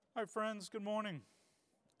Hi, friends. Good morning.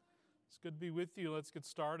 It's good to be with you. Let's get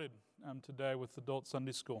started today with Adult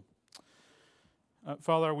Sunday School.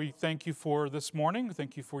 Father, we thank you for this morning.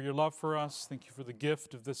 Thank you for your love for us. Thank you for the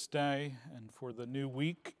gift of this day and for the new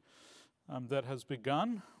week that has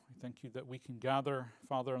begun. We thank you that we can gather,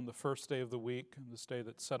 Father, on the first day of the week, on this day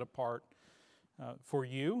that's set apart for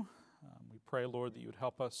you. We pray, Lord, that you would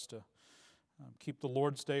help us to keep the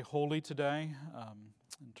Lord's Day holy today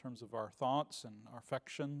in terms of our thoughts and our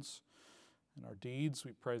affections and our deeds.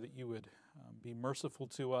 We pray that you would be merciful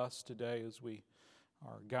to us today as we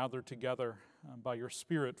are gathered together by your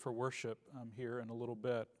Spirit for worship here in a little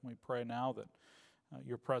bit. We pray now that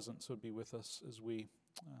your presence would be with us as we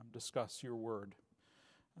discuss your word.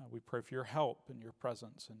 We pray for your help and your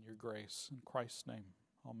presence and your grace. In Christ's name,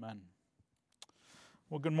 amen.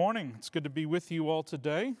 Well, good morning. It's good to be with you all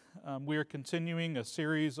today. We are continuing a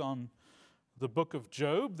series on the book of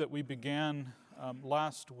Job that we began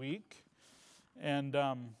last week. And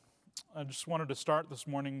I just wanted to start this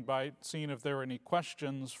morning by seeing if there were any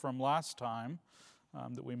questions from last time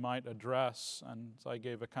that we might address. And so I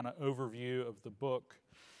gave a kind of overview of the book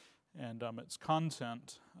and its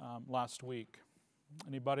content last week.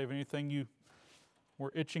 Anybody have anything you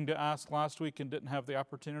were itching to ask last week and didn't have the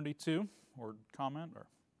opportunity to, or comment, or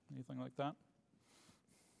anything like that?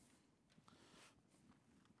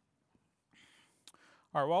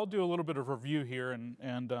 All right, well, I'll do a little bit of review here,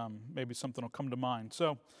 and maybe something will come to mind.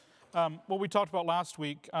 So what we talked about last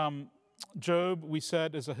week, Job, we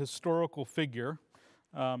said, is a historical figure.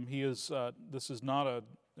 This is not,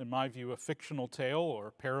 in my view, a fictional tale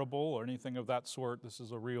or parable or anything of that sort. This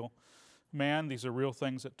is a real man. These are real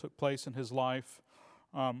things that took place in his life.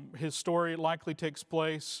 His story likely takes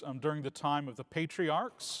place during the time of the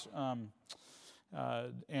patriarchs.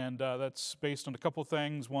 And that's based on a couple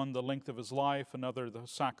things. One, the length of his life. Another, the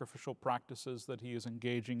sacrificial practices that he is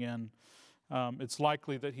engaging in. It's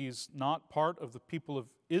likely that he's not part of the people of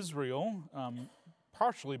Israel,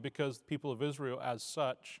 partially because the people of Israel as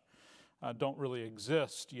such don't really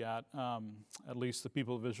exist yet, at least the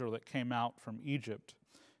people of Israel that came out from Egypt.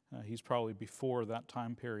 He's probably before that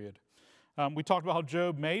time period. We talked about how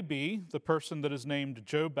Job may be the person that is named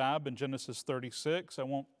Jobab in Genesis 36. I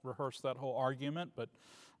won't rehearse that whole argument, but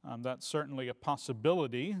that's certainly a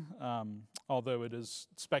possibility, although it is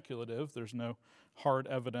speculative. There's no hard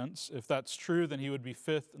evidence. If that's true, then he would be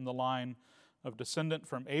fifth in the line of descendant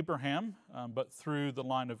from Abraham, but through the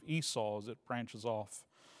line of Esau as it branches off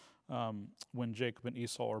when Jacob and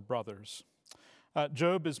Esau are brothers.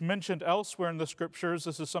 Job is mentioned elsewhere in the Scriptures.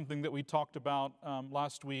 This is something that we talked about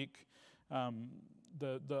last week.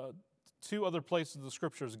 The two other places of the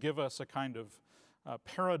Scriptures give us a kind of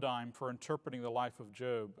paradigm for interpreting the life of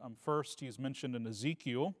Job. First, he's mentioned in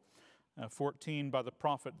Ezekiel 14 by the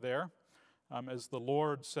prophet there, as the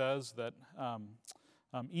Lord says that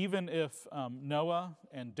even if Noah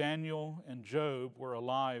and Daniel and Job were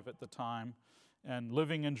alive at the time and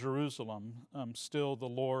living in Jerusalem, still the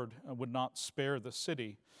Lord would not spare the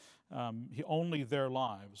city. Only their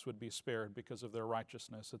lives would be spared because of their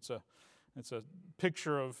righteousness. It's a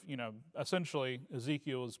picture of, essentially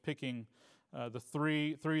Ezekiel is picking the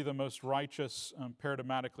three of the most righteous,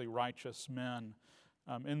 paradigmatically righteous men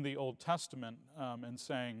in the Old Testament, and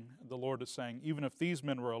saying, the Lord is saying, even if these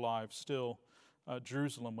men were alive, still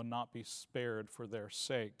Jerusalem would not be spared for their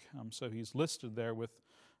sake. So he's listed there with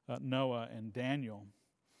Noah and Daniel.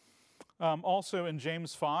 Also in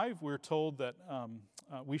James 5, we're told that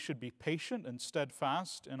we should be patient and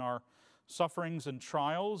steadfast in our sufferings and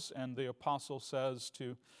trials, and the apostle says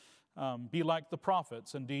to be like the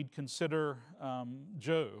prophets. Indeed, consider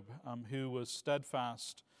Job, who was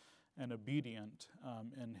steadfast and obedient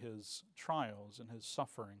in his trials and his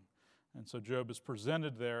suffering. And so Job is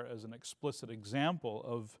presented there as an explicit example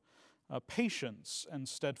of patience and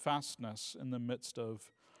steadfastness in the midst of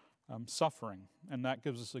suffering. And that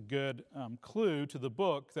gives us a good clue to the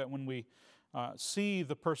book that when we see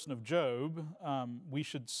the person of Job, we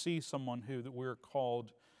should see someone that we're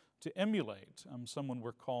called to emulate, someone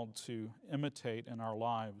we're called to imitate in our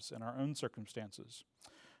lives, in our own circumstances.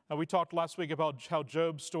 We talked last week about how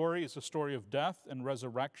Job's story is a story of death and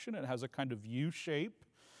resurrection. It has a kind of U shape.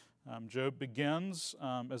 Job begins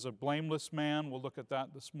as a blameless man. We'll look at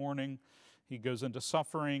that this morning. He goes into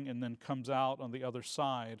suffering and then comes out on the other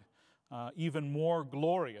side, even more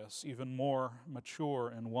glorious, even more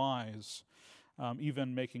mature and wise,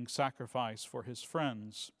 even making sacrifice for his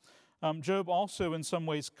friends. Job also in some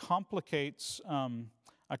ways complicates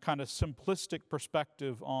a kind of simplistic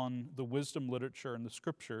perspective on the wisdom literature in the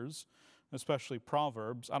Scriptures, especially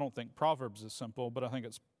Proverbs. I don't think Proverbs is simple, but I think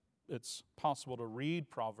it's possible to read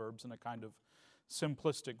Proverbs in a kind of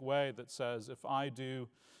simplistic way that says if I do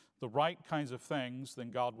the right kinds of things,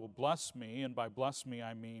 then God will bless me. And by bless me,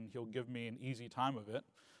 I mean he'll give me an easy time of it.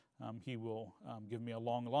 He will give me a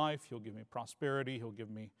long life. He'll give me prosperity. He'll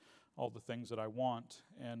give me all the things that I want.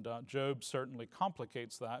 And Job certainly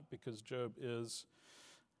complicates that because Job is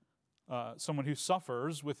someone who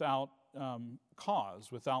suffers without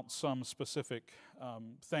cause, without some specific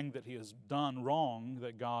thing that he has done wrong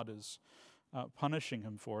that God is punishing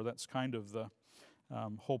him for. That's kind of the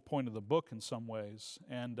whole point of the book in some ways.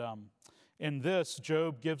 And in this,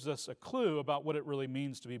 Job gives us a clue about what it really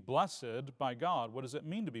means to be blessed by God. What does it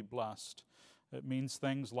mean to be blessed? It means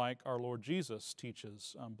things like our Lord Jesus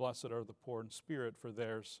teaches. Blessed are the poor in spirit, for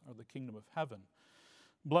theirs are the kingdom of heaven.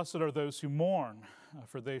 Blessed are those who mourn,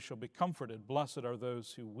 for they shall be comforted. Blessed are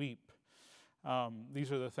those who weep.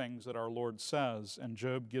 These are the things that our Lord says, and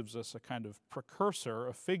Job gives us a kind of precursor,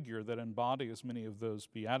 a figure that embodies many of those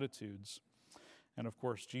beatitudes. And of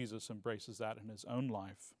course, Jesus embraces that in his own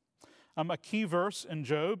life. A key verse in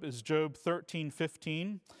Job is Job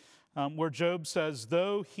 13:15, where Job says,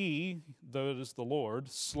 though it is the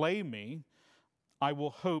Lord, slay me, I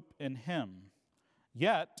will hope in him.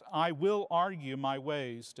 Yet I will argue my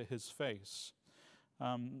ways to his face.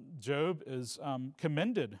 Job is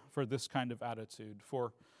commended for this kind of attitude,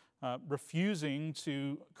 for refusing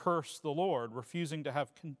to curse the Lord, refusing to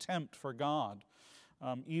have contempt for God,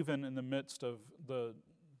 even in the midst of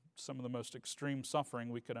some of the most extreme suffering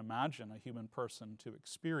we could imagine a human person to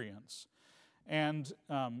experience. And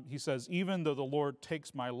he says, even though the Lord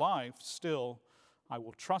takes my life, still I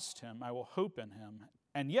will trust him, I will hope in him.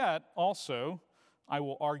 And yet also I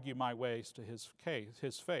will argue my ways to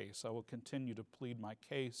his face. I will continue to plead my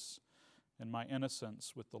case and my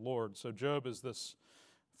innocence with the Lord. So Job is this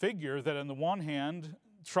figure that on the one hand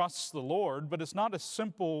trusts the Lord, but it's not a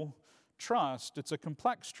simple trust, it's a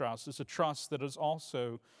complex trust. It's a trust that is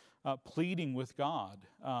also pleading with God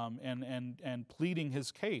and pleading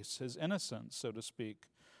his case, his innocence, so to speak,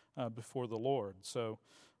 before the Lord. So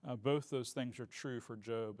both those things are true for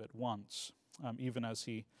Job at once, even as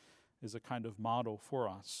he is a kind of model for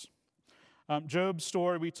us. Job's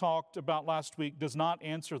story we talked about last week does not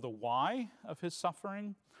answer the why of his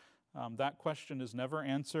suffering. That question is never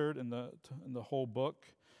answered in the whole book.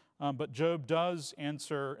 But Job does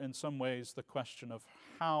answer, in some ways, the question of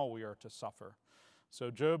how we are to suffer. So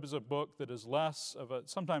Job is a book that is less of a.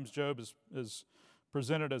 Sometimes Job is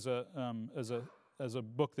presented as a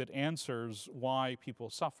book that answers why people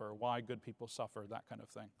suffer, why good people suffer, that kind of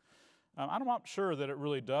thing. I'm not sure that it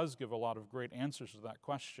really does give a lot of great answers to that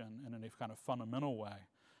question in any kind of fundamental way,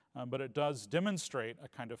 but it does demonstrate a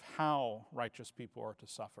kind of how righteous people are to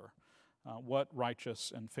suffer, what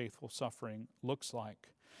righteous and faithful suffering looks like.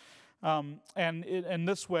 And in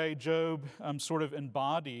this way, Job sort of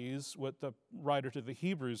embodies what the writer to the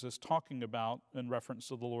Hebrews is talking about in reference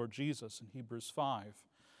to the Lord Jesus in Hebrews 5,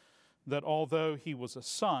 that although he was a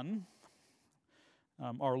son,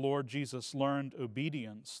 our Lord Jesus learned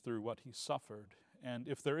obedience through what he suffered. And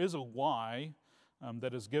if there is a why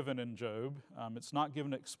that is given in Job, it's not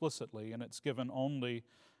given explicitly, and it's given only,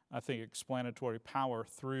 I think, explanatory power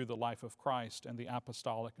through the life of Christ and the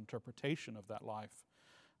apostolic interpretation of that life.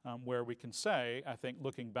 Where we can say, I think,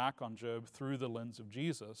 looking back on Job through the lens of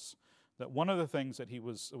Jesus, that one of the things that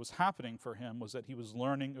was happening for him was that he was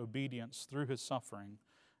learning obedience through his suffering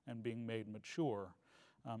and being made mature,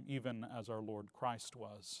 even as our Lord Christ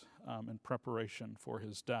was, in preparation for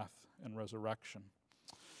his death and resurrection.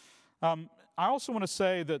 I also want to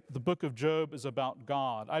say that the book of Job is about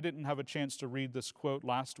God. I didn't have a chance to read this quote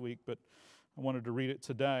last week, but I wanted to read it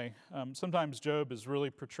today. Sometimes Job is really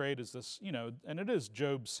portrayed as this, and it is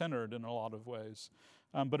Job-centered in a lot of ways.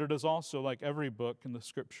 But it is also, like every book in the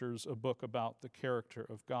Scriptures, a book about the character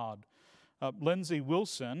of God. Lindsay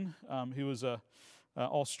Wilson, who is an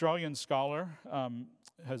Australian scholar,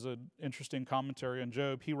 has an interesting commentary on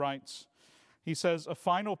Job. He says, a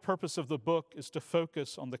final purpose of the book is to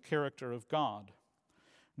focus on the character of God.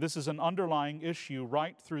 This is an underlying issue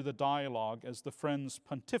right through the dialogue as the friends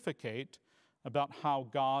pontificate about how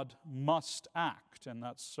God must act. And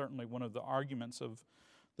that's certainly one of the arguments of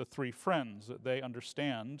the three friends, that they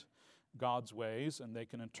understand God's ways and they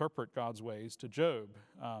can interpret God's ways to Job.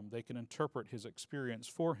 They can interpret his experience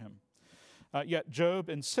for him. Yet Job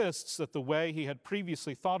insists that the way he had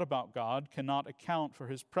previously thought about God cannot account for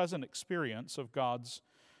his present experience of God's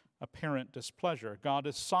apparent displeasure. God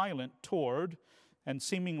is silent toward and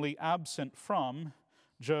seemingly absent from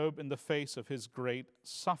Job in the face of his great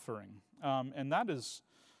suffering. And that is,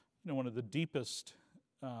 one of the deepest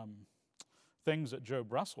things that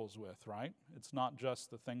Job wrestles with, right? It's not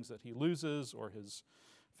just the things that he loses or his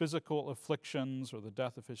physical afflictions or the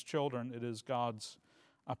death of his children. It is God's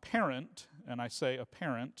apparent, and I say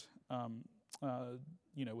apparent,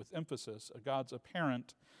 with emphasis, God's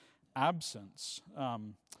apparent absence.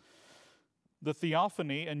 The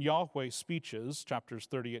theophany and Yahweh speeches, chapters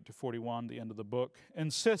 38 to 41, the end of the book,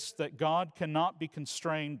 insist that God cannot be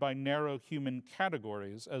constrained by narrow human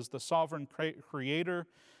categories. As the sovereign creator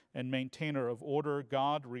and maintainer of order,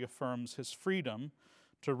 God reaffirms his freedom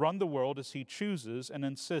to run the world as he chooses and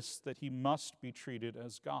insists that he must be treated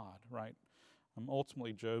as God, right?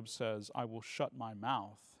 Ultimately, Job says, I will shut my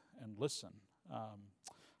mouth and listen.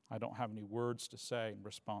 I don't have any words to say in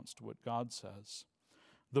response to what God says.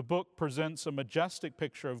 The book presents a majestic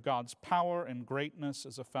picture of God's power and greatness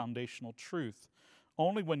as a foundational truth.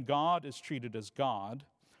 Only when God is treated as God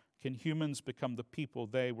can humans become the people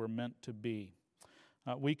they were meant to be.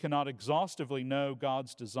 We cannot exhaustively know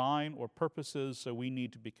God's design or purposes, so we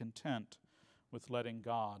need to be content with letting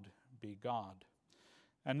God be God.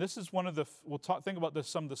 And this is one of we'll think about this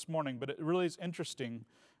some this morning, but it really is interesting,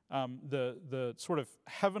 the sort of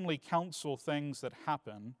heavenly council things that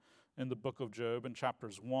happen in the book of Job in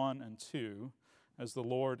chapters 1 and 2, as the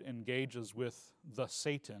Lord engages with the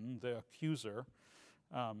Satan, the accuser,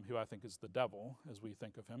 who I think is the devil, as we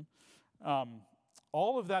think of him.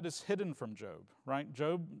 All of that is hidden from Job, right?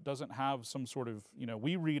 Job doesn't have some sort of,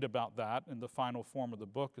 we read about that in the final form of the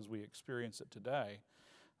book as we experience it today.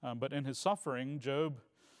 But in his suffering, Job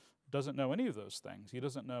doesn't know any of those things. He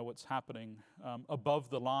doesn't know what's happening above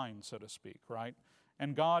the line, so to speak, right?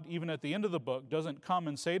 And God, even at the end of the book, doesn't come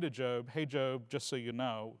and say to Job, hey, Job, just so you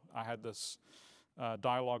know, I had this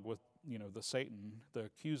dialogue with, the Satan, the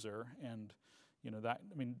accuser, and,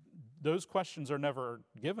 those questions are never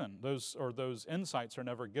given. Those insights are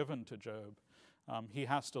never given to Job. He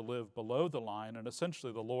has to live below the line, and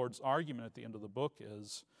essentially the Lord's argument at the end of the book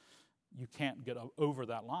is, you can't get over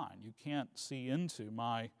that line. You can't see into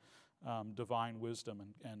my divine wisdom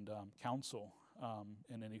and counsel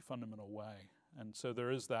in any fundamental way. And so there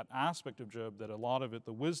is that aspect of Job that a lot of it,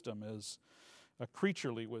 the wisdom is a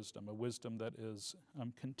creaturely wisdom, a wisdom that is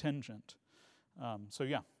contingent.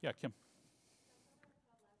 Kim.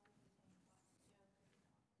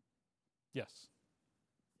 Yes.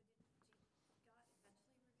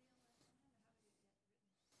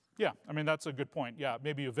 Yeah, that's a good point. Yeah,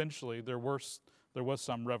 maybe eventually there was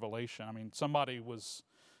some revelation. Somebody was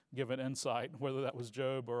given insight, whether that was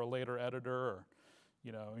Job or a later editor, or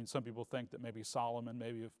some people think that maybe Solomon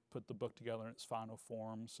maybe have put the book together in its final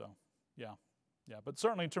form. So, yeah. But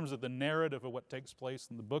certainly in terms of the narrative of what takes place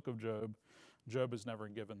in the book of Job, Job is never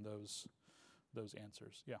given those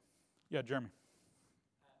answers. Yeah, Jeremy.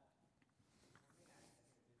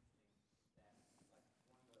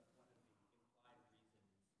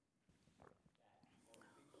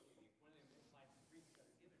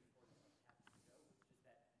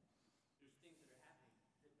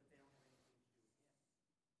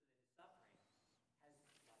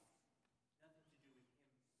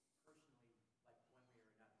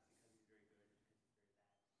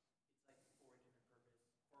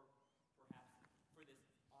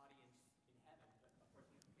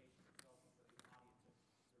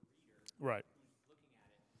 Right. Who's looking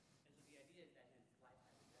at it. And so the idea is that his life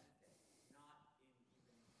has a benefit, not in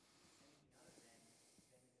even anything other than benefit that he has to people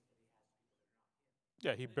that are not him.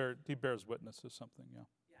 Yeah, he bears witness to something, yeah.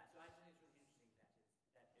 Yeah, so I think it's really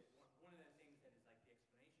interesting one of the things that is like the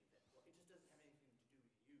explanation is that, well, it just doesn't have anything to do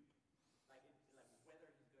with you. Like whether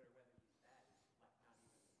he's good or whether he's bad is like not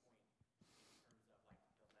even the point in terms of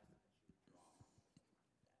like the lesson that you would draw from it or something like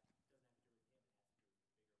that. It doesn't have to do with him, it has to do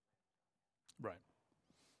with the bigger plan God has. Right.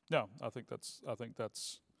 No, I think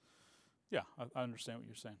that's, yeah, I understand what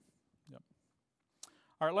you're saying. Yep.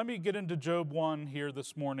 All right, let me get into Job 1 here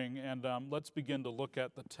this morning, and let's begin to look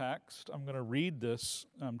at the text. I'm going to read this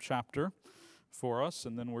chapter for us,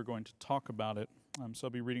 and then we're going to talk about it. So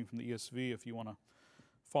I'll be reading from the ESV if you want to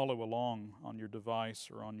follow along on your device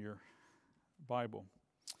or on your Bible.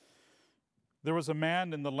 There was a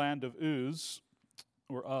man in the land of Uz,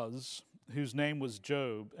 whose name was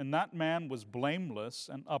Job, and that man was blameless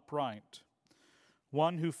and upright,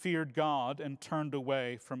 one who feared God and turned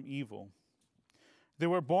away from evil. There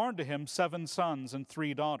were born to him 7 sons and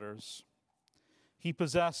 3 daughters. He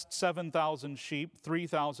possessed 7,000 sheep,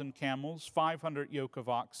 3,000 camels, 500 yoke of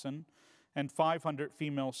oxen, and 500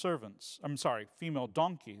 female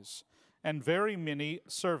donkeys, and very many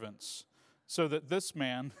servants, so that this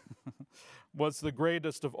man was the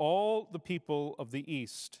greatest of all the people of the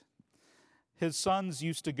East. His sons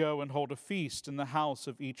used to go and hold a feast in the house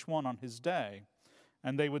of each one on his day,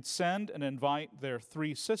 and they would send and invite their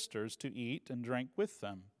 3 sisters to eat and drink with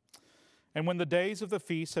them. And when the days of the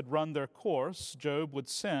feast had run their course, Job would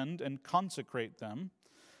send and consecrate them,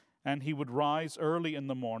 and he would rise early in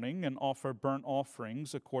the morning and offer burnt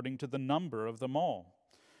offerings according to the number of them all.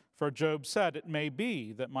 For Job said, "It may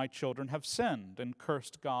be that my children have sinned and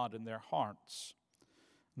cursed God in their hearts."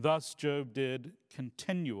 Thus Job did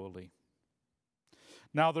continually.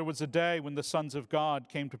 Now there was a day when the sons of God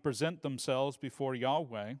came to present themselves before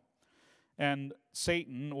Yahweh, and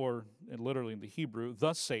Satan, or literally in the Hebrew,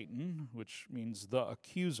 the Satan, which means the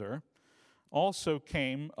accuser, also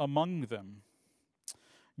came among them.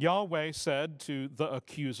 Yahweh said to the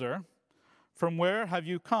accuser, "From where have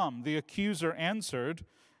you come?" The accuser answered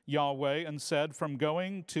Yahweh and said, "From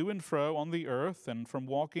going to and fro on the earth, and from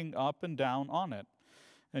walking up and down on it."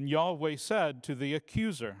 And Yahweh said to the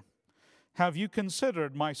accuser, "Have you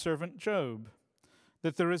considered my servant Job,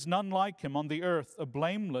 that there is none like him on the earth, a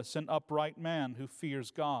blameless and upright man who fears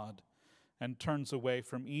God and turns away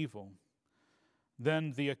from evil?"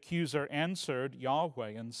 Then the accuser answered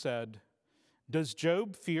Yahweh and said, "Does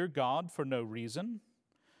Job fear God for no reason?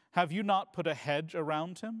 Have you not put a hedge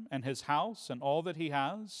around him and his house and all that he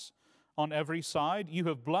has? On every side you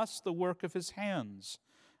have blessed the work of his hands,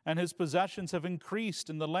 and his possessions have increased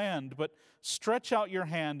in the land. But stretch out your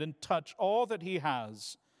hand and touch all that he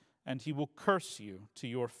has, and he will curse you to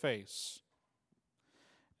your face."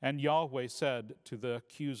 And Yahweh said to the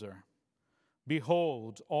accuser,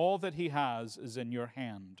 "Behold, all that he has is in your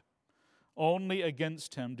hand. Only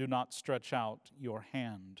against him do not stretch out your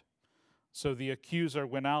hand." So the accuser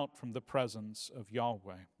went out from the presence of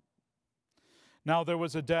Yahweh. Now there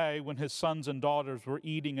was a day when his sons and daughters were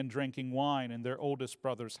eating and drinking wine in their oldest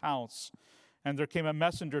brother's house. And there came a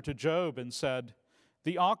messenger to Job and said,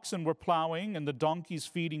 "The oxen were plowing and the donkeys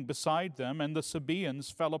feeding beside them, and the Sabaeans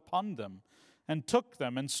fell upon them and took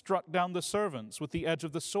them and struck down the servants with the edge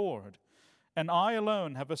of the sword. And I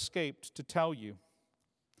alone have escaped to tell you."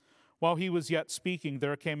 While he was yet speaking,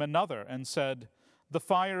 there came another and said, "The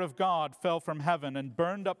fire of God fell from heaven and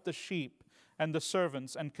burned up the sheep and the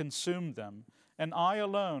servants and consumed them, and I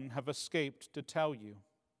alone have escaped to tell you."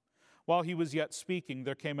 While he was yet speaking,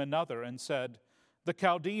 there came another and said, "The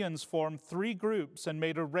Chaldeans formed 3 groups and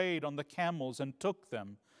made a raid on the camels and took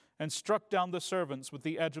them and struck down the servants with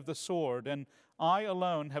the edge of the sword, and I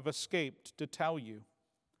alone have escaped to tell you."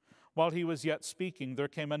 While he was yet speaking, there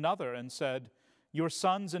came another and said, "Your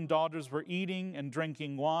sons and daughters were eating and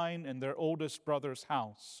drinking wine in their oldest brother's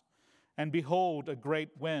house. And behold, a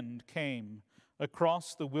great wind came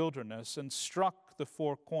across the wilderness and struck the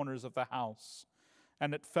 4 corners of the house.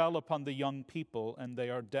 And it fell upon the young people, and they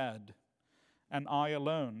are dead. And I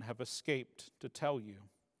alone have escaped to tell you."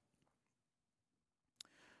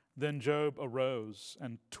 Then Job arose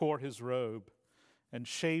and tore his robe and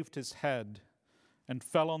shaved his head and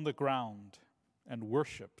fell on the ground and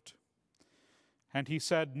worshipped. And he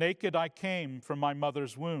said, "Naked I came from my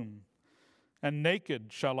mother's womb, and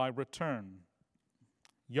naked shall I return.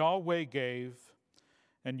 Yahweh gave,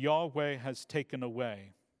 and Yahweh has taken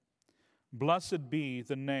away. Blessed be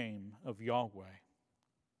the name of Yahweh."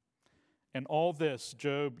 In all this,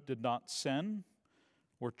 Job did not sin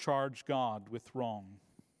or charge God with wrong.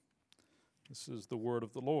 This is the word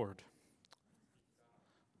of the Lord.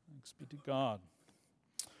 Thanks be to God.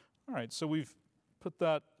 All right, so we've put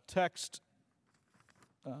that text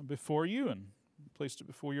before you and placed it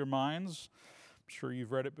before your minds. I'm sure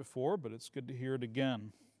you've read it before, but it's good to hear it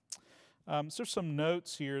again. So there's some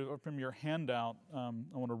notes here from your handout I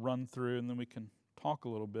want to run through, and then we can talk a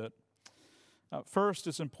little bit. First,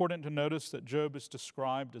 it's important to notice that Job is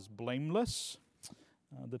described as blameless.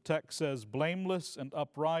 The text says, "Blameless and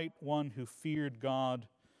upright, one who feared God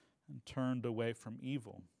and turned away from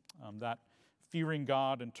evil." That fearing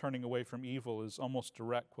God and turning away from evil is almost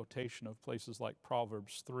direct quotation of places like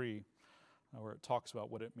Proverbs 3, where it talks about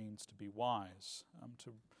what it means to be wise,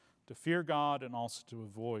 to fear God and also to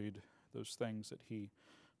avoid those things that he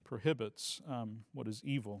prohibits, what is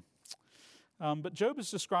evil. But Job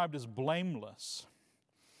is described as blameless.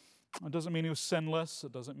 It doesn't mean he was sinless.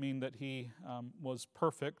 It doesn't mean that he was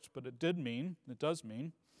perfect, but it does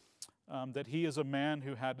mean that he is a man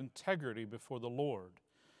who had integrity before the Lord,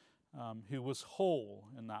 who was whole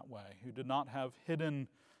in that way, who did not have hidden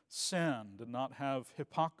sin, did not have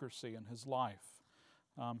hypocrisy in his life.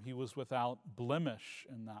 He was without blemish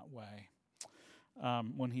in that way.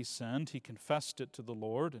 When he sinned, he confessed it to the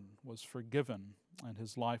Lord and was forgiven, and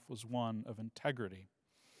his life was one of integrity.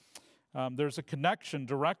 There's a connection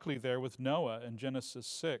directly there with Noah in Genesis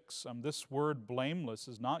 6. This word blameless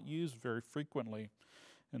is not used very frequently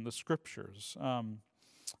in the Scriptures.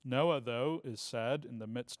 Noah, though, is said in the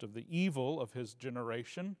midst of the evil of his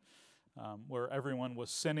generation where everyone was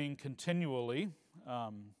sinning continually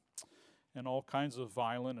in all kinds of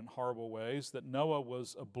violent and horrible ways, that Noah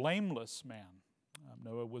was a blameless man.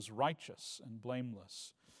 Noah was righteous and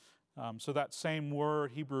blameless. So that same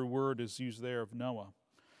word, Hebrew word, is used there of Noah.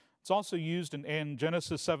 It's also used in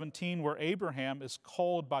Genesis 17, where Abraham is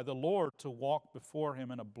called by the Lord to walk before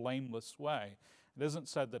him in a blameless way. It isn't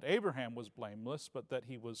said that Abraham was blameless, but that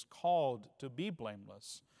he was called to be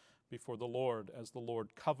blameless before the Lord as the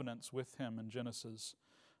Lord covenants with him in Genesis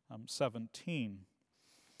 17.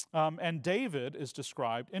 And David is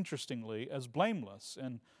described, interestingly, as blameless.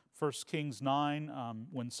 In 1 Kings 9,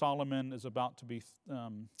 when Solomon is about to be,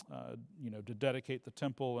 to dedicate the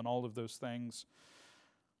temple and all of those things,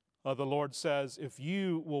 the Lord says, if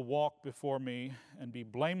you will walk before me and be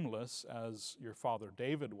blameless as your father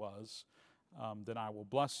David was, then I will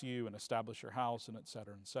bless you and establish your house, and et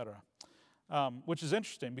cetera, et cetera. Which is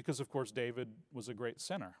interesting because, of course, David was a great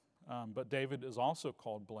sinner. But David is also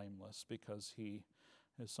called blameless because he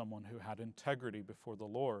is someone who had integrity before the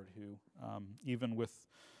Lord, who, even with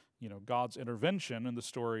God's intervention in the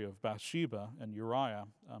story of Bathsheba and Uriah,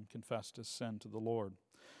 confessed his sin to the Lord.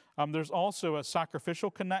 There's also a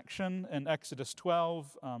sacrificial connection in Exodus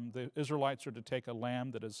 12. The Israelites are to take a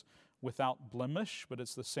lamb that is without blemish, but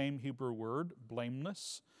it's the same Hebrew word,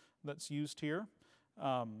 blameless, that's used here.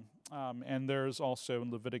 And there's also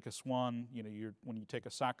in Leviticus 1, when you take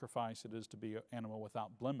a sacrifice, it is to be an animal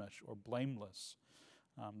without blemish or blameless.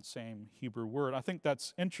 Same Hebrew word. I think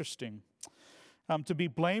that's interesting. To be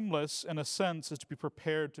blameless, in a sense, is to be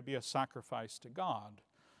prepared to be a sacrifice to God,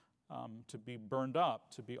 to be burned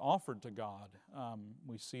up, to be offered to God.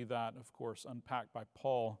 We see that, of course, unpacked by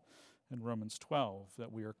Paul in Romans 12,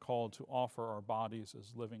 that we are called to offer our bodies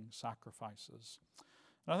as living sacrifices.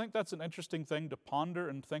 And I think that's an interesting thing to ponder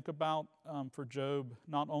and think about for Job,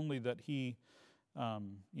 not only that he,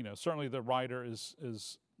 certainly the writer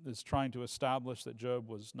is trying to establish that Job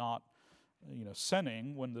was not,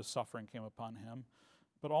 sinning when the suffering came upon him,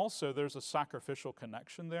 but also there's a sacrificial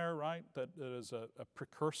connection there, right? That it is a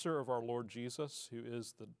precursor of our Lord Jesus, who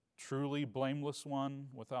is the truly blameless one,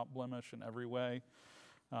 without blemish in every way,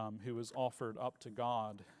 who is offered up to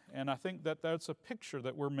God. And I think that that's a picture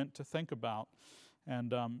that we're meant to think about.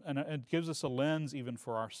 And it gives us a lens even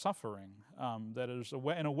for our suffering. That is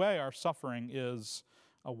in a way, our suffering is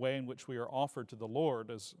a way in which we are offered to the Lord,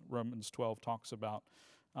 as Romans 12 talks about,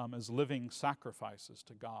 as living sacrifices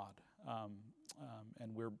to God.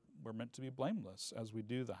 And we're meant to be blameless as we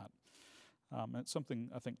do that. It's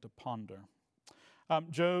something, I think, to ponder.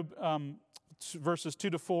 Job, verses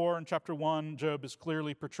 2 to 4 in chapter 1, Job is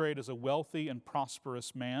clearly portrayed as a wealthy and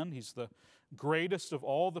prosperous man. He's the greatest of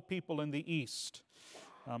all the people in the East.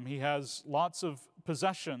 He has lots of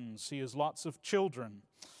possessions. He has lots of children.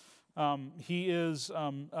 He is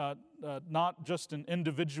not just an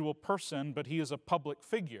individual person, but he is a public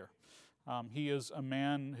figure. He is a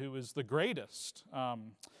man who is the greatest.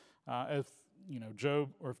 If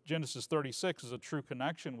Job, or if Genesis 36 is a true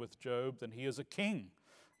connection with Job, then he is a king.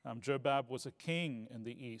 Jobab was a king in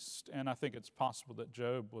the East, and I think it's possible that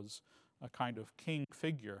Job was a kind of king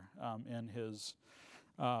figure in his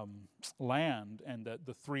land, and that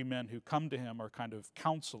the three men who come to him are kind of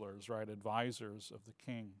counselors, right, advisors of the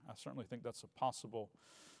king. I certainly think that's a possible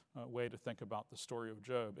way to think about the story of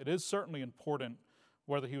Job. It is certainly important,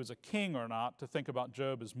 whether he was a king or not, to think about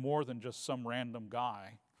Job as more than just some random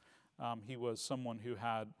guy. He was someone who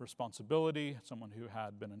had responsibility, someone who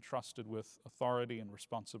had been entrusted with authority and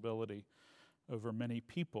responsibility over many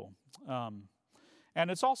people.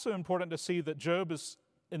 And it's also important to see that Job is,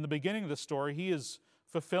 in the beginning of the story, he is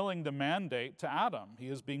fulfilling the mandate to Adam. He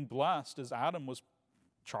is being blessed as Adam was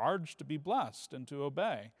charged to be blessed and to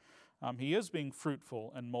obey. He is being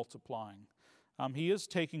fruitful and multiplying. He is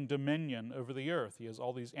taking dominion over the earth. He has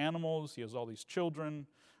all these animals, he has all these children,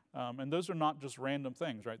 and those are not just random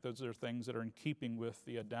things, right? Those are things that are in keeping with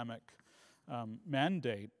the Adamic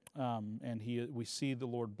mandate, and we see the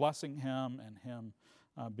Lord blessing him and him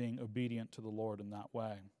being obedient to the Lord in that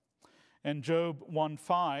way. In Job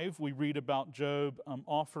 1:5, we read about Job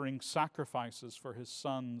offering sacrifices for his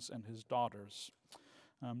sons and his daughters.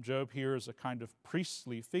 Job here is a kind of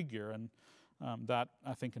priestly figure, and that,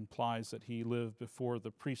 I think, implies that he lived before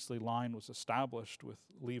the priestly line was established with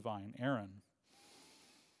Levi and Aaron.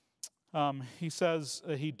 He says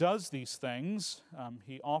he does these things.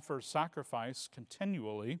 He offers sacrifice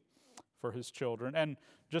continually for his children. And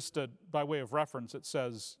just by way of reference, it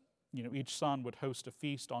says, each son would host a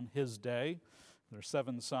feast on his day. There are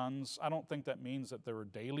 7 sons. I don't think that means that there were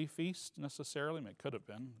daily feasts necessarily. I mean, it could have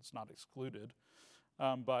been. It's not excluded.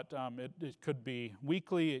 but it could be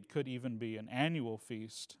weekly. It could even be an annual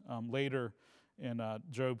feast. Later in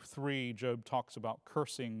Job 3, Job talks about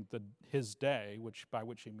cursing his day, by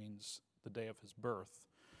which he means the day of his birth.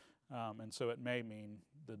 And so it may mean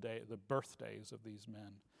the birthdays of these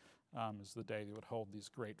men is the day they would hold these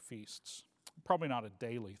great feasts. Probably not a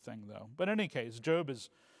daily thing, though. But in any case, Job is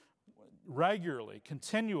regularly,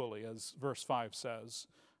 continually, as verse 5 says,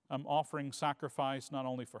 offering sacrifice not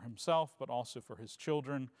only for himself, but also for his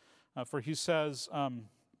children. For he says,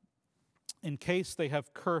 in case they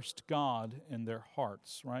have cursed God in their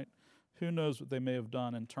hearts, right? Who knows what they may have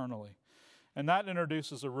done internally? And that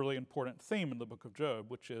introduces a really important theme in the book of Job,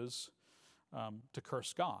 which is to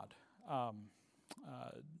curse God.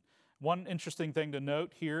 One interesting thing to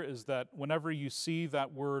note here is that whenever you see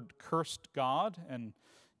that word cursed God, and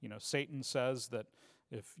Satan says that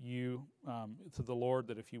if you, to the Lord,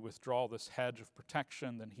 that if you withdraw this hedge of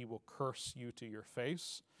protection, then he will curse you to your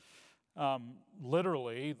face.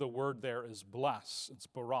 Literally, the word there is bless. It's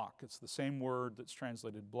barak. It's the same word that's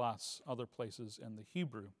translated bless other places in the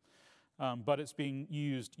Hebrew. But it's being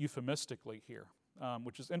used euphemistically here,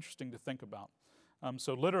 which is interesting to think about.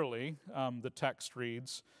 So literally, the text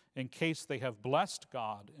reads, in case they have blessed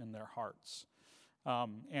God in their hearts.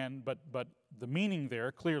 But the meaning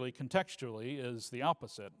there, clearly, contextually, is the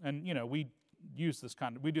opposite. And, we do this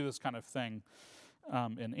kind of thing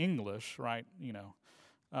in English, right?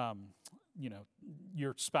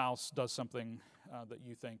 Your spouse does something that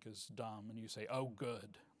you think is dumb, and you say, oh,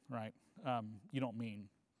 good, right? You don't mean,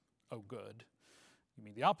 oh, good. You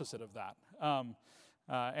mean the opposite of that.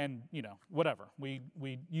 And, whatever. We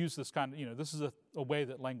use this kind of, this is a way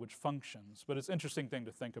that language functions, but it's an interesting thing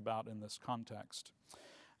to think about in this context.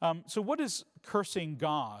 So what is cursing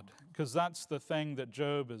God? Because that's the thing that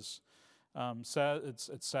Job is said. It's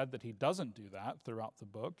said that he doesn't do that throughout the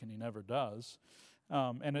book, and he never does.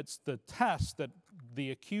 And it's the test that the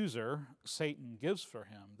accuser, Satan, gives for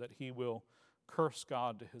him, that he will curse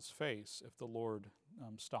God to his face if the Lord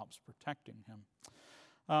stops protecting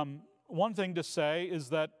him. One thing to say is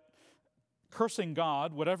that cursing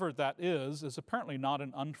God, whatever that is apparently not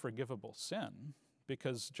an unforgivable sin,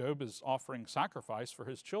 because Job is offering sacrifice for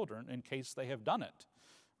his children in case they have done it,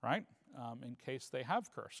 right? In case they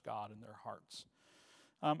have cursed God in their hearts.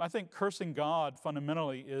 I think cursing God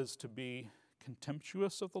fundamentally is to be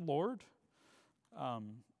contemptuous of the Lord,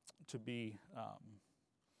 to be,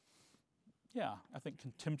 I think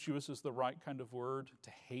contemptuous is the right kind of word,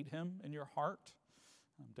 to hate him in your heart,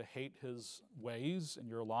 to hate his ways in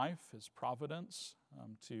your life, his providence,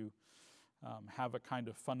 to have a kind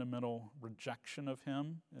of fundamental rejection of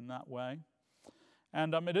him in that way.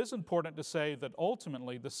 And it is important to say that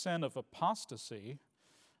ultimately the sin of apostasy,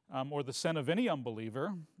 or the sin of any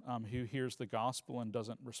unbeliever who hears the gospel and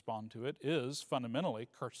doesn't respond to it, is fundamentally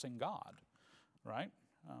cursing God, right?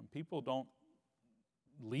 People don't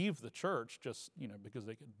leave the church just, because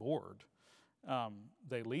they get bored.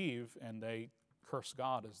 They leave and they curse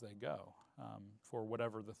God as they go for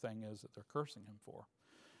whatever the thing is that they're cursing him for.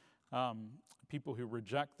 People who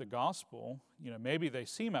reject the gospel, maybe they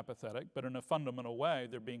seem apathetic, but in a fundamental way,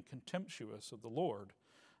 they're being contemptuous of the Lord.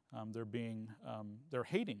 They're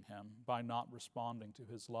hating him by not responding to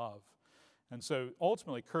his love. And so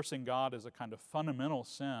ultimately, cursing God is a kind of fundamental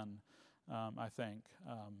sin, I think,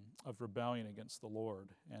 of rebellion against the Lord.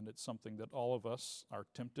 And it's something that all of us are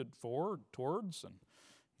tempted towards, and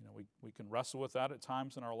we can wrestle with that at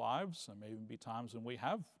times in our lives. There may even be times when we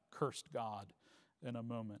have cursed God in a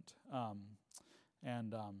moment.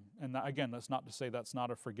 And again, that's not to say that's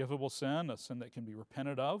not a forgivable sin, a sin that can be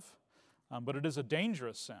repented of, but it is a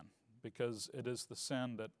dangerous sin because it is the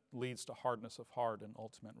sin that leads to hardness of heart and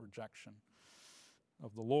ultimate rejection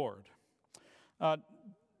of the Lord.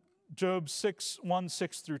 Job 6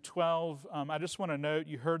 through 12, I just want to note,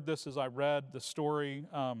 you heard this as I read the story,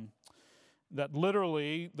 that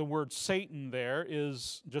literally the word Satan there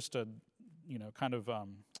is just a kind of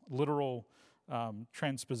literal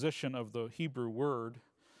transposition of the Hebrew word,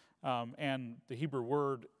 and the Hebrew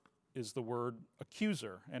word is the word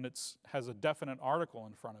accuser, and it has a definite article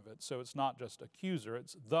in front of it, so it's not just accuser,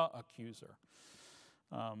 it's the accuser.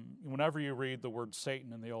 Whenever you read the word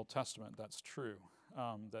Satan in the Old Testament, that's true,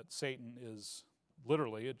 that Satan is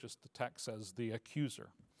literally, the text says, the accuser.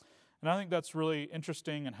 And I think that's really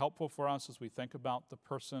interesting and helpful for us as we think about the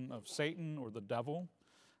person of Satan or the devil,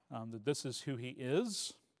 that this is who he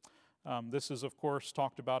is. This is, of course,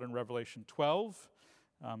 talked about in Revelation 12.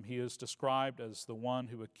 He is described as the one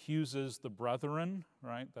who accuses the brethren,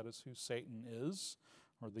 right? That is who Satan is,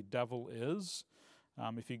 or the devil is.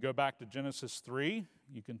 If you go back to Genesis 3,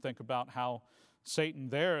 you can think about how Satan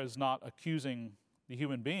there is not accusing the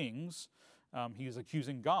human beings, he's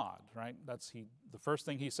accusing God, right? The first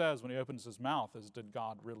thing he says when he opens his mouth is, did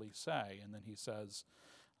God really say? And then he says,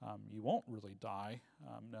 you won't really die.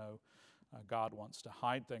 No, God wants to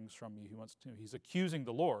hide things from you. He's accusing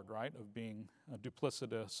the Lord, right, of being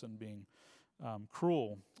duplicitous and being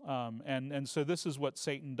cruel. And so this is what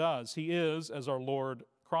Satan does. He is, as our Lord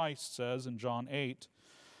Christ says in John 8,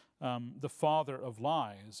 the father of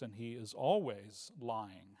lies, and he is always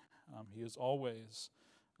lying. He is always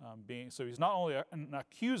so he's not only an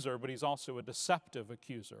accuser, but he's also a deceptive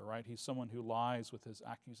accuser, right? He's someone who lies with his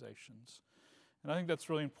accusations. And I think that's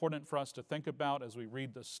really important for us to think about as we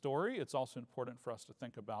read this story. It's also important for us to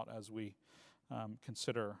think about as we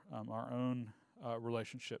consider our own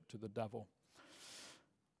relationship to the devil.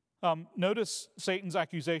 Notice Satan's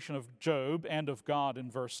accusation of Job and of God in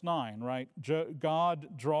verse 9, right?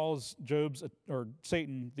 God draws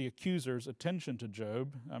Satan, the accuser's, attention to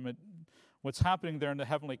Job. What's happening there in the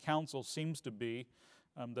heavenly council seems to be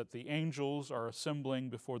that the angels are assembling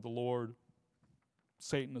before the Lord.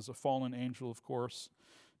 Satan is a fallen angel, of course.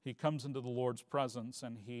 He comes into the Lord's presence,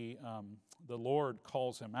 and the Lord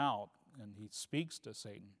calls him out, and he speaks to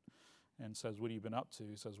Satan and says, what have you been up to?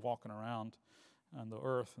 He says, walking around on the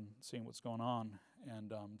earth and seeing what's going on.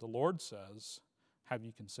 And the Lord says, have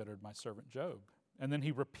you considered my servant Job? And then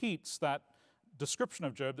he repeats that description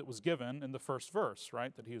of Job that was given in the first verse,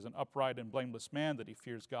 right? That he is an upright and blameless man, that he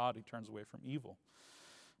fears God, he turns away from evil.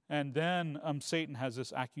 And then Satan has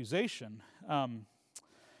this accusation.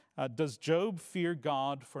 Does Job fear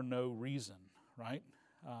God for no reason, right?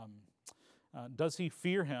 Does he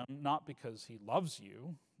fear him not because he loves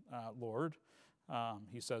you, Lord,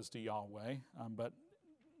 he says to Yahweh, but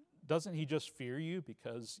doesn't he just fear you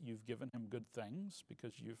because you've given him good things,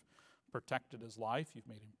 because you've protected his life, you've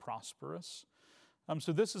made him prosperous?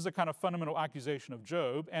 So this is a kind of fundamental accusation of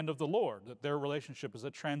Job and of the Lord, that their relationship is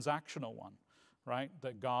a transactional one, right?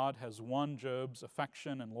 That God has won Job's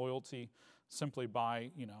affection and loyalty simply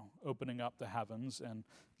by, opening up the heavens and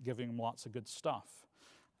giving him lots of good stuff.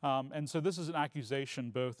 And so this is an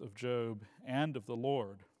accusation both of Job and of the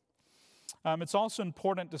Lord. It's also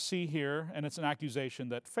important to see here, and it's an accusation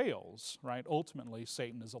that fails, right? Ultimately,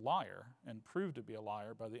 Satan is a liar and proved to be a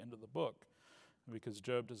liar by the end of the book, because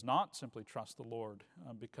Job does not simply trust the Lord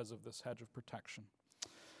because of this hedge of protection.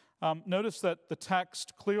 Notice that the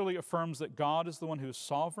text clearly affirms that God is the one who is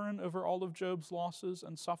sovereign over all of Job's losses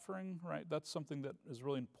and suffering, right? That's something that is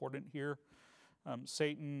really important here.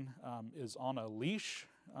 Satan is on a leash,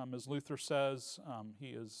 as Luther says. He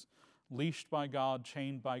is leashed by God,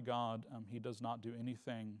 chained by God. He does not do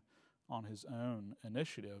anything on his own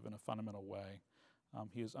initiative in a fundamental way.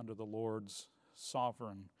 He is under the Lord's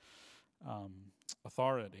sovereign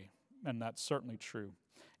authority, and that's certainly true.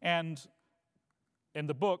 And in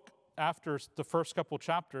the book, after the first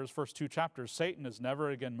two chapters, Satan is never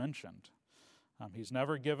again mentioned. He's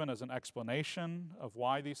never given as an explanation of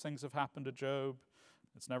why these things have happened to Job.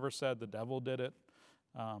 It's never said the devil did it.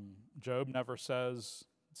 Job never says,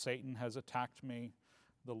 Satan has attacked me.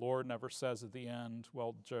 The Lord never says at the end,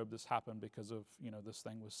 well, Job, this happened because of, this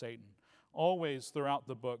thing with Satan. Always throughout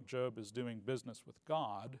the book, Job is doing business with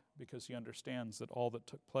God because he understands that all that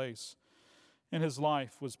took place in his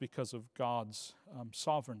life was because of God's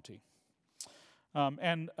sovereignty.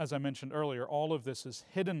 And as I mentioned earlier, all of this is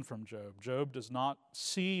hidden from Job. Job does not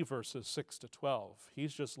see verses 6 to 12.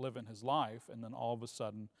 He's just living his life, and then all of a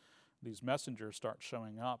sudden, these messengers start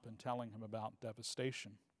showing up and telling him about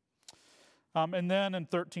devastation. And then in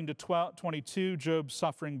 13 to 22, Job's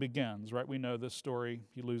suffering begins, right? We know this story.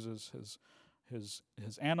 He loses his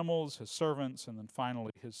animals, his servants, and then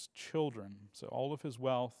finally his children. So all of his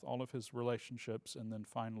wealth, all of his relationships, and then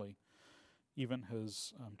finally even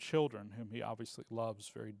his children, whom he obviously loves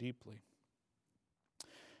very deeply.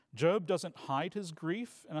 Job doesn't hide his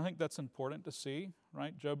grief, and I think that's important to see,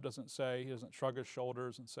 right? Job doesn't shrug his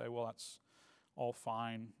shoulders and say, well, that's all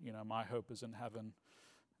fine. My hope is in heaven.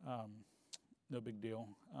 No big deal.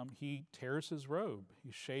 He tears his robe.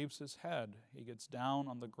 He shaves his head. He gets down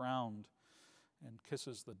on the ground and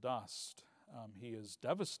kisses the dust. He is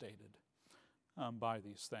devastated by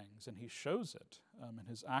these things, and he shows it in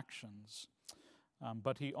his actions.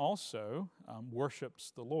 But he also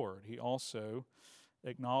worships the Lord. He also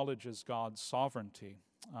acknowledges God's sovereignty.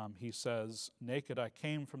 He says, naked I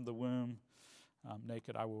came from the womb,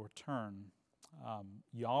 naked I will return.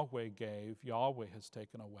 Yahweh gave, Yahweh has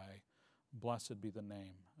taken away. Blessed be the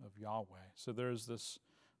name of Yahweh. So there's this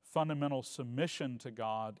fundamental submission to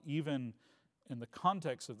God, even in the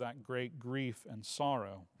context of that great grief and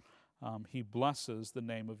sorrow. He blesses the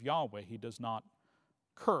name of Yahweh. He does not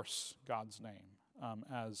curse God's name.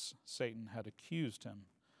 as Satan had accused him,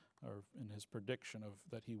 or in his prediction of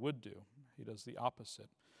that he would do. He does the opposite.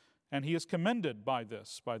 And he is commended by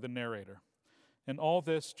this, by the narrator. In all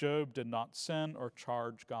this, Job did not sin or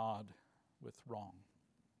charge God with wrong.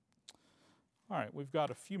 All right, we've got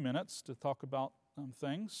a few minutes to talk about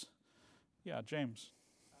things. Yeah, James.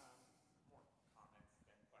 More comments than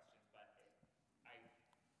questions, but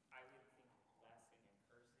I would think blessing and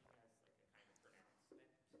cursing as like a kind of pronouncement.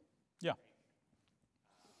 Yeah. Right?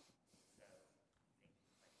 So think like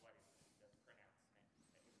what is the pronouncement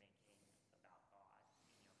that you're making about God in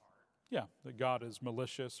your heart? Yeah, that God is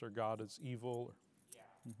malicious or God is evil. Yeah.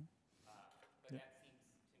 Mhm. But Yeah. that seems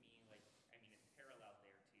to me like, I mean, it's parallel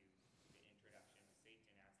there to the introduction of Satan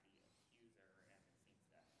as the accuser, and it seems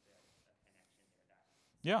that there's a connection there that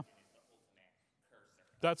Yeah. Satan is the ultimate cursor.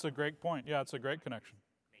 That's a great point. Yeah, it's a great connection.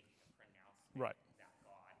 Making a pronouncement Right. that God is not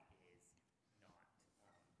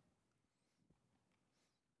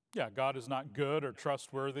Yeah, God is not good or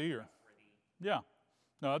trustworthy or trustworthy. yeah.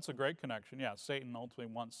 No, that's a great connection. Yeah, Satan ultimately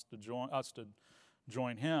wants to join us to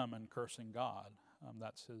join him in cursing God.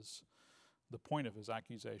 That's the point of his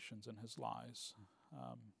accusations and his lies.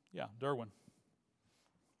 Yeah, Derwin.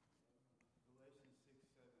 Galatians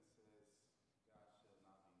 6:7 says, God shall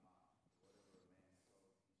not be mocked. Whatever a man sows,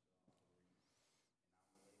 he shall also reap. And I'm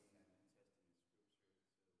relating that New Testament scripture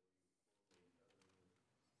to what you were quoting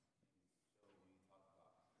earlier. And so when you talk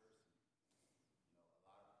about cursing, a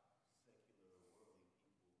lot of secular worldly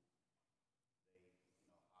people, they,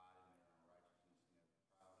 hide in their unrighteousness and they're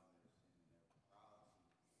proud in their sin and they're proud to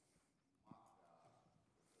mock God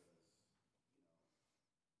because, through the cross, God gives us mercy.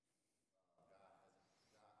 A lot of people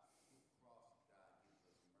in the world, they I don't want to say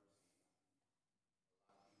they misinterpret the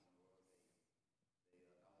mercy, but they take abuse of the grace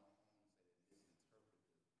and mercy because secularism likes to make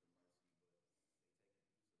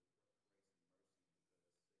Jesus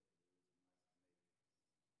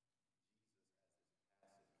as this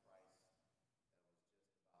passive Christ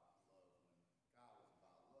that was just about love when God was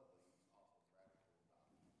about love, but he was also radical about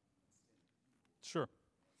sinning people. Sure.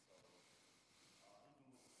 And so,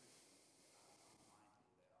 even with Christians, I'm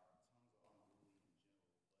mindful that our tongues are unruly in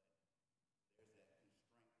general, but there's that constraint through the Holy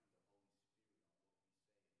Spirit on what we say versus the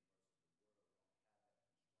world don't have that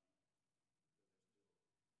constraint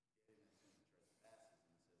because they're still dead in their sins and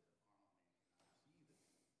trespasses, and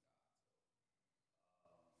it says the carnal man cannot receive the things of God. So the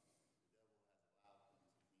devil has allowed them to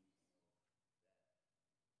think, that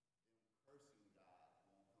them cursing God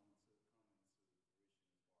won't come into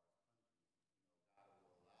fruition as far as punishment. God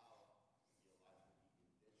will allow your life to be in detriment eventually to death. Allow all the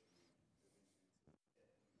fruits of the world,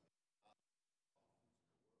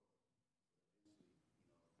 but eventually, you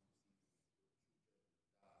receive the true judgment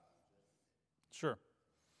of God on judgment day. Sure.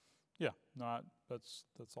 Yeah. No, that's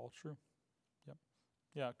all true. Yep.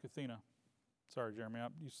 Yeah, Kathina. Sorry, Jeremy.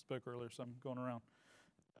 You spoke earlier, so I'm going around.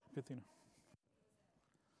 Kathina.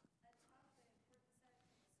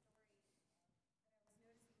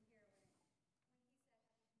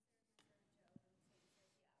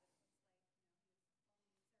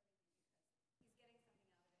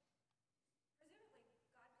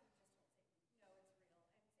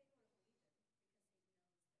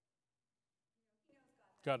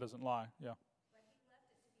 God doesn't lie. Yeah. But he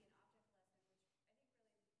left it to be an object lesson, which I think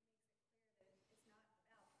really makes it clear that it's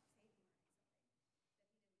not about Satan learning something that he didn't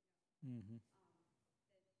know. Mm-hmm.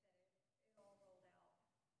 That it all rolled out for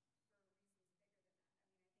reasons bigger than that.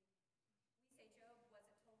 I mean, I think we say Job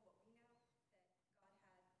wasn't told what we know, that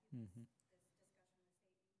God had Mm-hmm. this discussion with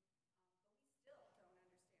Satan, but we still don't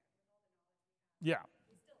understand with all the knowledge we have. Yeah.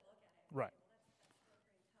 We still look at it. And Right. say, well, that's still pretty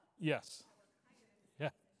tough. Yes. So we're kind of in the same Yeah.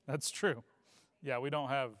 position. That's true. Yeah, we don't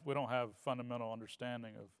have fundamental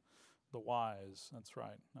understanding of the whys. That's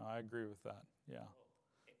right. No, I agree with that. Yeah. Well,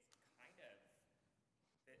 it's kind of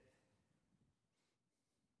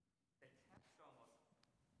the text almost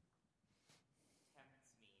tempts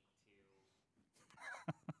me to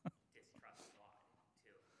distrust God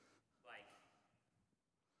too. Like,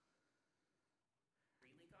 really,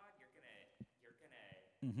 God, you're gonna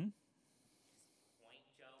Mm-hmm. just point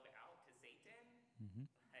Job out to Satan? Mm-hmm.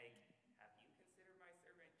 Like, have you considered my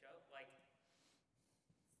servant Job? Like,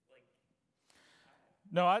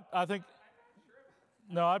 No, I think I'm not sure about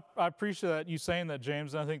that. no, I appreciate that you saying that,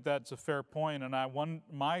 James. And I think that's a fair point. And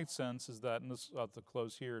my sense is that, and this I'll have to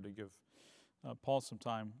close here to give Paul some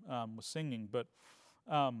time with singing, but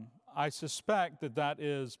I suspect that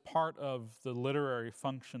is part of the literary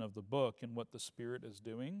function of the book and what the Spirit is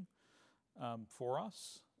doing for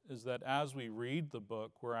us. Is that as we read the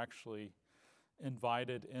book, we're actually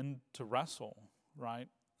invited in to wrestle, right?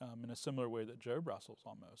 In a similar way that Job wrestles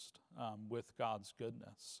almost with God's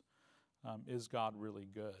goodness. Is God really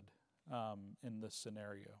good? in this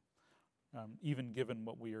scenario, even given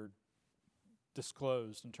what we are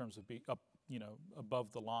disclosed in terms of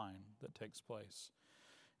above the line that takes place.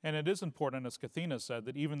 And it is important, as Kathina said,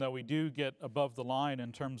 that even though we do get above the line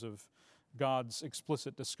in terms of God's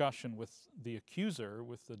explicit discussion with the accuser,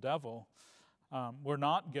 with the devil, we're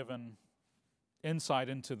not given insight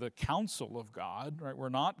into the counsel of God, right? We're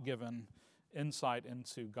not given insight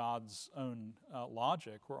into God's own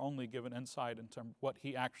logic. We're only given insight into what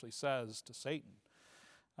he actually says to Satan,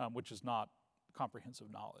 which is not comprehensive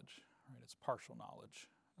knowledge, right? It's partial knowledge.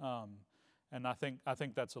 And I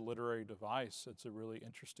think that's a literary device. It's a really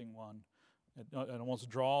interesting one. It almost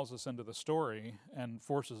draws us into the story and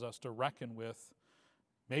forces us to reckon with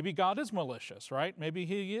maybe God is malicious, right? Maybe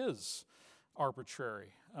he is arbitrary.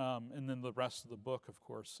 And then the rest of the book, of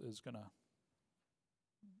course, is going to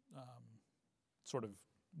sort of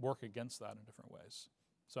work against that in different ways.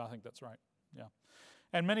 So I think that's right, yeah.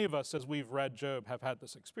 And many of us, as we've read Job, have had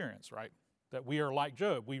this experience, right? That we are like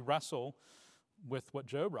Job. We wrestle with what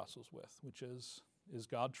Job wrestles with, which is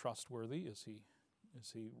God trustworthy? Is he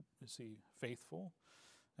faithful?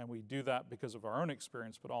 And we do that because of our own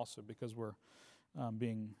experience, but also because we're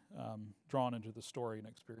being drawn into the story and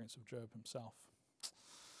experience of Job himself.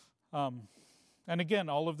 And again,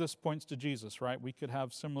 all of this points to Jesus, right? We could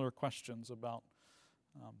have similar questions about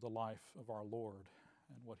the life of our Lord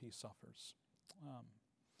and what he suffers.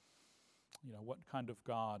 What kind of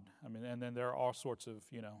God? I mean, and then there are all sorts of,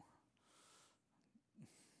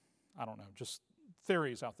 I don't know, just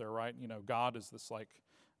theories out there, right? God is this like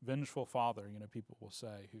vengeful father, people will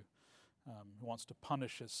say, who wants to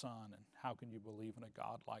punish his son, and how can you believe in a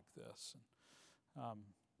God like this? And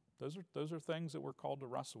those are things that we're called to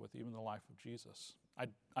wrestle with, even in the life of Jesus.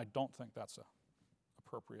 I don't think that's a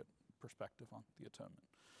appropriate perspective on the atonement,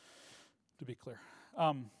 to be clear.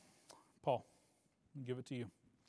 Paul, I'll give it to you.